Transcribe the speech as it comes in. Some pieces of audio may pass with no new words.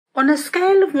On a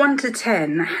scale of 1 to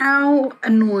 10, how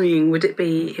annoying would it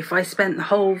be if I spent the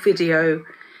whole video,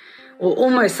 or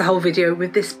almost the whole video,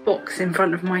 with this box in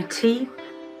front of my teeth?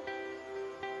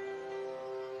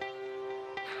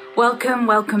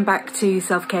 Welcome back to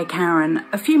Selfcare Karen.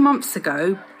 A few months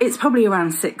ago, it's probably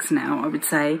around 6 now, I would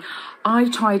say, I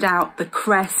tried out the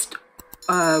Crest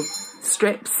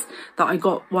strips that I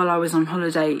got while I was on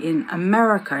holiday in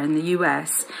America, in the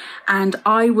US, and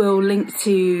I will link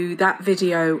to that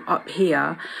video up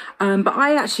here. But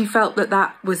I actually felt that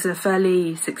that was a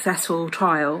fairly successful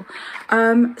trial.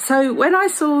 So when I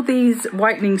saw these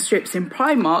whitening strips in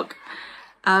Primark,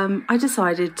 I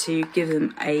decided to give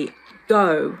them a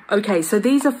go. Okay, so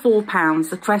these are £4.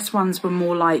 The Crest ones were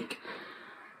more like,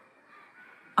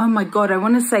 oh my God, I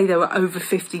want to say they were over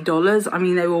 $50. I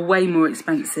mean, they were way more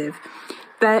expensive.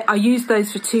 I used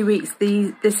those for 2 weeks.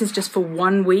 This is just for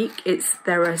 1 week.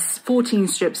 There are 14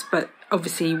 strips, but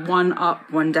obviously one up,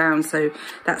 one down, so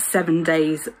that's 7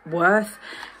 days worth.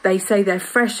 They say they're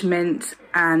fresh mint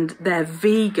and they're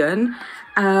vegan,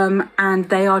 and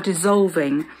they are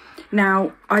dissolving.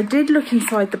 Now, I did look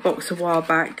inside the box a while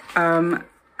back, and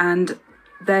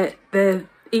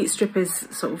each strip is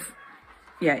sort of,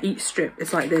 yeah, each strip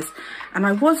is like this. And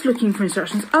I was looking for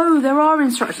instructions. Oh, there are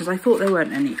instructions. I thought there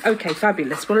weren't any. Okay,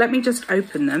 fabulous. Well, let me just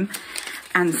open them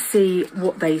and see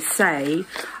what they say.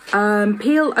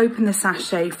 Peel open the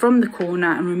sachet from the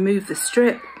corner and remove the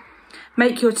strip.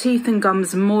 Make your teeth and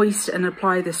gums moist and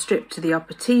apply the strip to the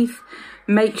upper teeth.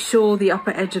 Make sure the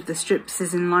upper edge of the strips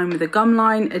is in line with the gum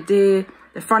line. Adhere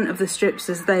the front of the strips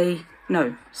adhere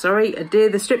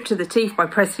the strip to the teeth by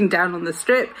pressing down on the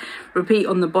strip. Repeat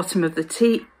on the bottom of the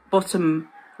teeth.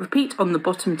 Repeat on the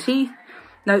bottom teeth.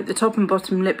 Note the top and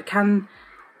bottom lip can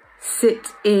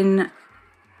sit in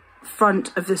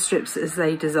front of the strips as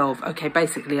they dissolve. Okay,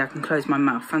 basically I can close my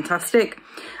mouth. Fantastic.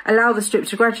 Allow the strip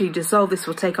to gradually dissolve. This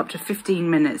will take up to 15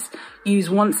 minutes. Use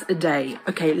once a day.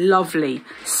 Okay, lovely.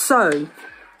 So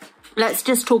let's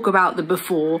just talk about the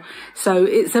before. So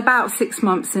it's about 6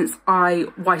 months since I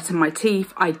whitened my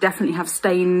teeth. I definitely have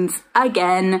stains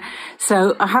again.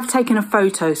 So I have taken a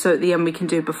photo, so at the end we can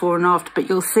do before and after, but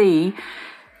you'll see,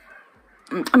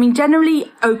 I mean,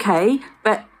 generally okay,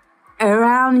 but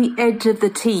around the edge of the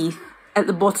teeth at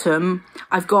the bottom,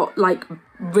 I've got like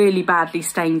really badly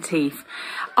stained teeth.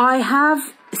 I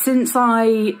have, since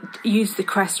I used the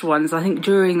Crest ones, I think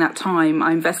during that time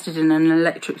I invested in an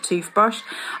electric toothbrush,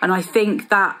 and I think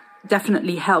that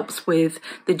definitely helps with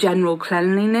the general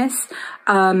cleanliness.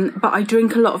 But I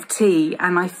drink a lot of tea,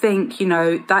 and I think, you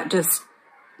know, that just,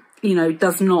 you know,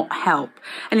 does not help.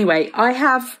 Anyway, I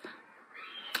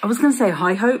was going to say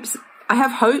high hopes. I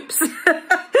have hopes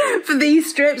for these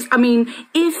strips. I mean,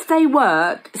 if they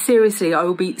work, seriously, I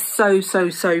will be so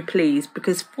pleased,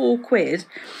 because £4.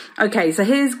 Okay, so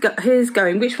here's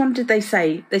going. Which one did they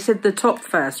say? They said the top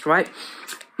first, right?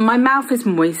 My mouth is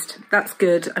moist. That's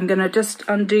good. I'm going to just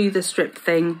undo the strip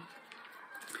thing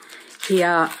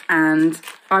here, and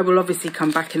I will obviously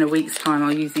come back in a week's time.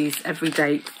 I'll use these every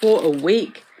day for a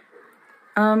week.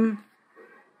 Oh,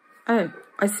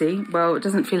 I see. Well, it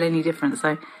doesn't feel any different,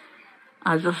 so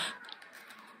I'll just...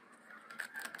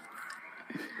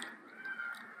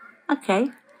 Okay.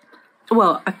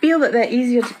 Well, I feel that they're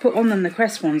easier to put on than the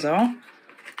Crest ones are.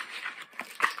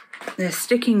 They're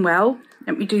sticking well.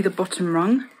 Let me do the bottom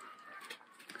rung.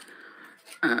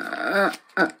 And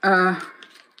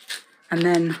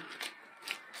then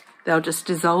they'll just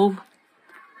dissolve.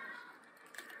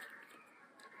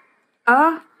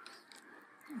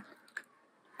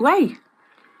 Wait.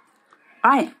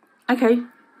 Right. Okay.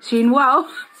 Seen well.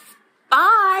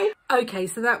 Bye. Okay,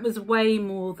 so that was way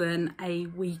more than a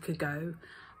week ago.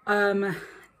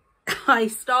 I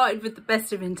started with the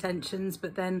best of intentions,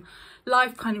 but then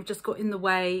life kind of just got in the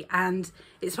way, and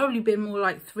it's probably been more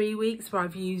like 3 weeks where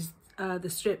I've used the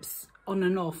strips on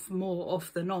and off, more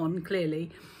off than on,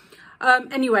 clearly.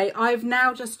 Anyway, I've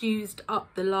now just used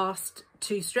up the last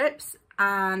 2 strips,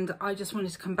 and I just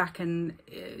wanted to come back and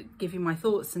give you my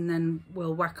thoughts, and then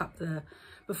we'll whack up the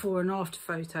before and after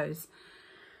photos.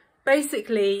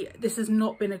 Basically, this has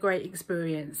not been a great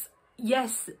experience.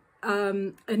 Yes,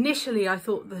 initially I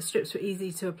thought the strips were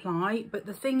easy to apply, but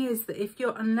the thing is that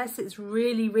unless it's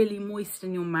really moist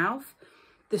in your mouth,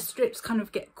 the strips kind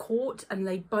of get caught and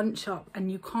they bunch up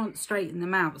and you can't straighten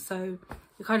them out. So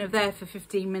you're kind of there for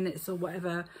 15 minutes or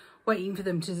whatever, waiting for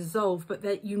them to dissolve,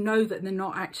 but you know that they're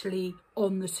not actually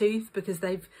on the tooth because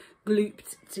they've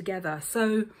glooped together.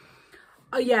 So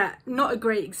yeah, not a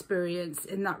great experience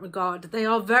in that regard. They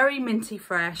are very minty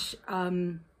fresh,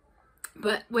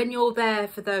 but when you're there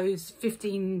for those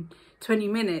 15-20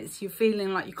 minutes, you're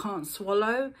feeling like you can't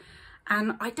swallow,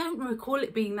 and I don't recall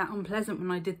it being that unpleasant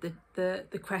when I did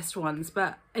the Crest ones.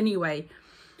 But anyway,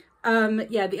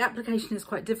 yeah, the application is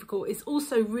quite difficult. It's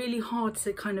also really hard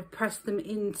to kind of press them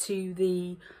into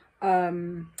the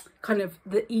kind of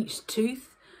each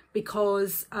tooth,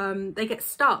 because they get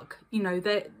stuck. You know,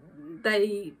 they're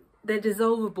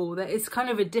dissolvable. It's kind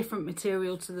of a different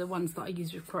material to the ones that I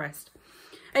use with Crest.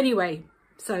 Anyway,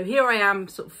 so here I am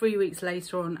sort of 3 weeks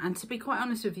later on, and to be quite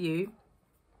honest with you,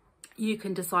 you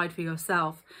can decide for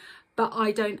yourself, but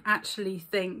I don't actually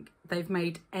think they've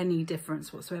made any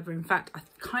difference whatsoever. In fact, I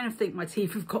kind of think my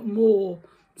teeth have got more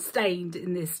stained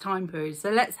in this time period. So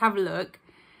let's have a look.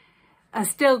 I've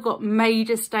still got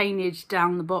major stainage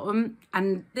down the bottom,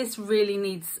 and this really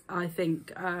needs, I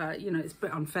think, you know, it's a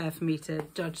bit unfair for me to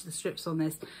judge the strips on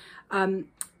this. My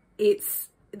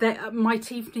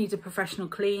teeth need a professional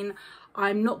clean.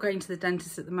 I'm not going to the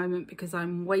dentist at the moment because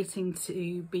I'm waiting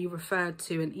to be referred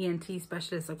to an ENT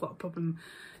specialist. I've got a problem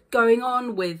going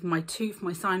on with my tooth,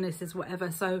 my sinuses,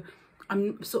 whatever. So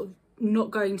I'm sort of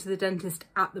not going to the dentist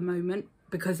at the moment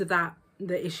because of that.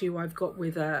 The issue I've got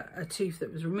with a tooth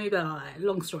that was removed.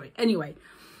 Long story. Anyway,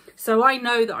 so I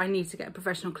know that I need to get a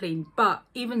professional clean, but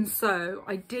even so,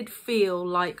 I did feel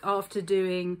like after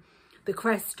doing the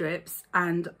Crest strips,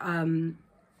 and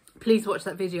please watch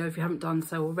that video if you haven't done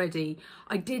so already,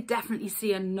 I did definitely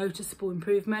see a noticeable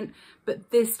improvement,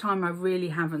 but this time I really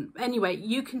haven't. Anyway,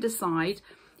 you can decide.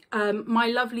 My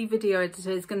lovely video editor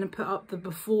is going to put up the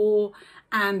before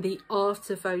and the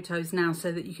after photos now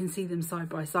so that you can see them side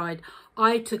by side.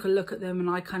 I took a look at them and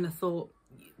I kind of thought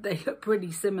they look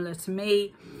pretty similar to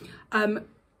me.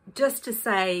 Just to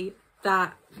say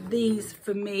that these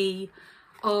for me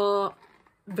are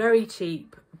very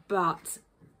cheap, but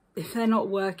if they're not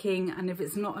working and if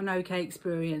it's not an okay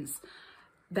experience,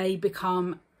 they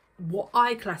become what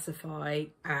I classify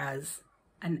as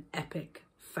an epic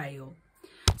fail.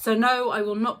 So no, I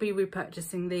will not be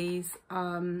repurchasing these.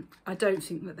 I don't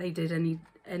think that they did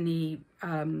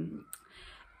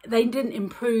they didn't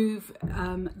improve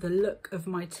the look of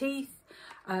my teeth,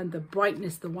 the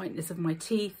brightness, the whiteness of my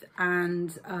teeth.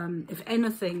 And if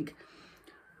anything,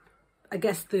 I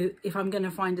guess if I'm going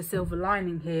to find a silver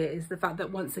lining here is the fact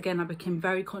that once again, I became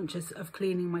very conscious of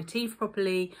cleaning my teeth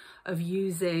properly, of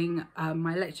using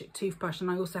my electric toothbrush. And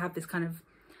I also have this kind of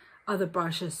other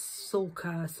brush, a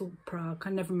Selfcare, I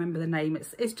can never remember the name.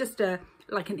 It's just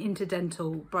like an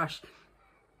interdental brush,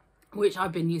 which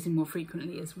I've been using more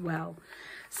frequently as well.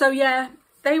 So yeah,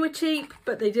 they were cheap,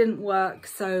 but they didn't work,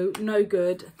 so no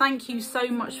good. Thank you so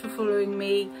much for following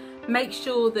me. Make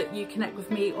sure that you connect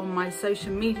with me on my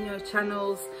social media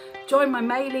channels. Join my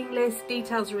mailing list,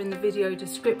 details are in the video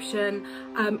description.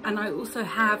 And I also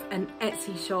have an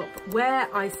Etsy shop where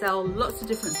I sell lots of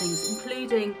different things,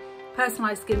 including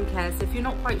personalized skincare. So if you're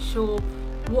not quite sure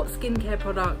what skincare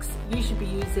products you should be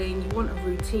using, you want a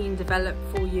routine developed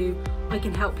for you, I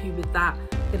can help you with that.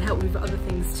 I can help you with other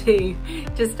things too.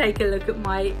 Just take a look at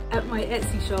my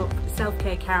Etsy shop,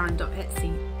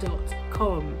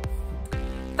 selfcarekaren.etsy.com.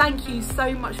 Thank you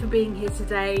so much for being here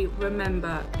today.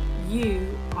 Remember, you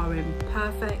are in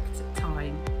perfect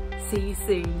time. See you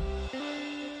soon.